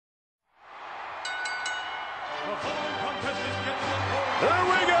Here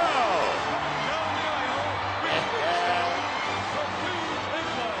we go.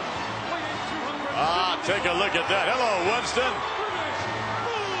 Take a look at that. Hello, Winston.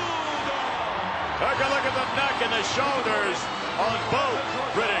 Take a look at the neck and the shoulders on both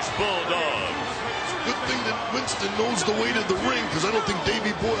British Bulldogs. Good thing that Winston knows the way to the ring, because I don't think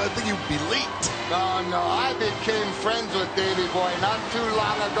Davey Boy, I think he would be late. No, I became friends with Davey Boy not too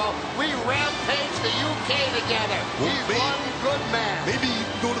long ago. We rampaged the UK together. Well, He's one good man. Maybe you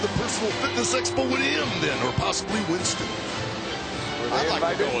can go to the Personal Fitness Expo with him then, or possibly Winston. I'd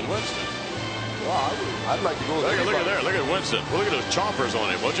like to go with Winston. Well, I'd like to go with Look anybody. at there. Look at Winston. Well, look at those chompers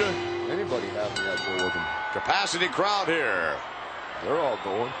on him, would you? Anybody having that go with him. Capacity crowd here. They're all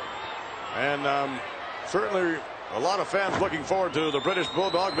going. And certainly a lot of fans looking forward to the British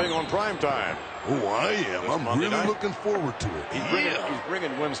Bulldog being on prime time. Oh, I am. I'm Monday really night. looking forward to it. He's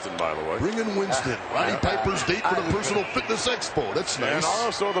bringing Winston, by the way. Bringing Winston. Roddy Piper's date for the Personal Fitness Expo. That's nice. And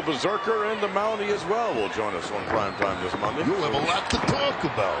also the Berserker and the Mountie as well will join us on prime time this Monday. You'll have a lot to talk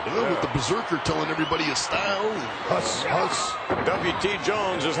about, with the Berserker telling everybody his style. Huss. W.T.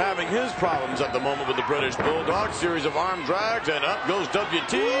 Jones is having his problems at the moment with the British Bulldog. Series of arm drags, and up goes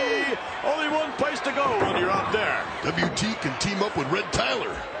W.T. Only one place to go when you're out there. W.T. can team up with Red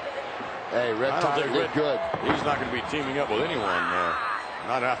Tyler. Hey, Red Tyler did good. He's not going to be teaming up with anyone.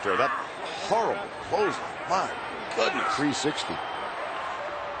 Not after that horrible close. My goodness. 360.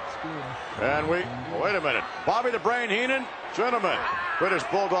 And wait a minute. Bobby the Brain Heenan, gentlemen. British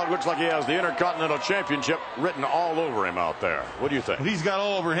Bulldog looks like he has the Intercontinental Championship written all over him out there. What do you think? What he's got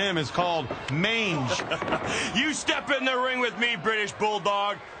all over him is called mange. You step in the ring with me, British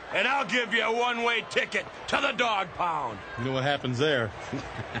Bulldog, and I'll give you a one-way ticket to the dog pound. You know what happens there?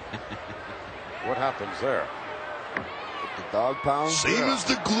 What happens there? The dog pound? Same as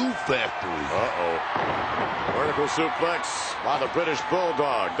the glue factory. Vertical suplex by the British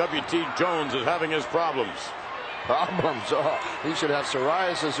Bulldog. W.T. Jones is having his problems. Problems? Oh, he should have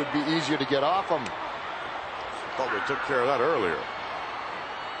psoriasis. It would be easier to get off him. Thought we took care of that earlier.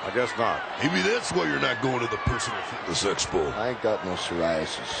 I guess not. Maybe that's why you're not going to the Personal Fitness Expo. I ain't got no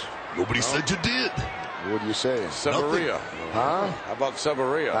psoriasis. Nobody said you did. What do you say? Severia. Huh? How about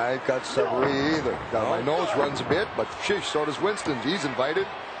Severia? I ain't got severia either. Now, my nose runs a bit, but sheesh, so does Winston's. He's invited.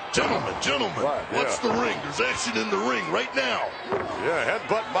 Gentlemen, What? watch the ring. There's action in the ring right now. Yeah,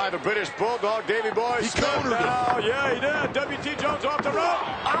 headbutt by the British Bulldog. Davey Boy He Smith countered him. now. Yeah, he did. W.T. Jones off the rope.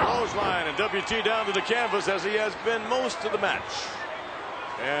 Clothesline, and W.T. down to the canvas as he has been most of the match.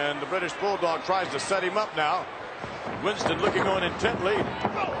 And the British Bulldog tries to set him up now. Winston looking on intently.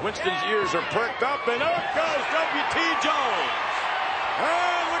 Winston's ears are perked up, and up goes W.T. Jones.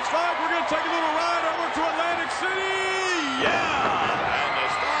 And looks like we're going to take a little ride over to Atlantic City. Yeah! And the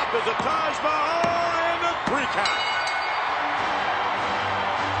stop is a Taj Mahal and a 3 count.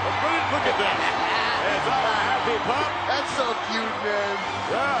 Look at this. Is that a happy pup? That's so cute, man.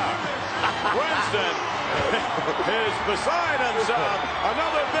 Yeah. Winston is beside himself.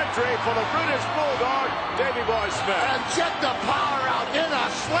 Another victory for the British Bulldog, Davey Boy Smith. And check the power out in a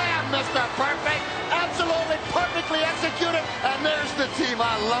slam, Mr. Perfect. Absolutely perfectly executed. And there's the team.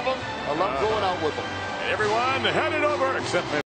 I love them. I love going out with them. Everyone headed over except maybe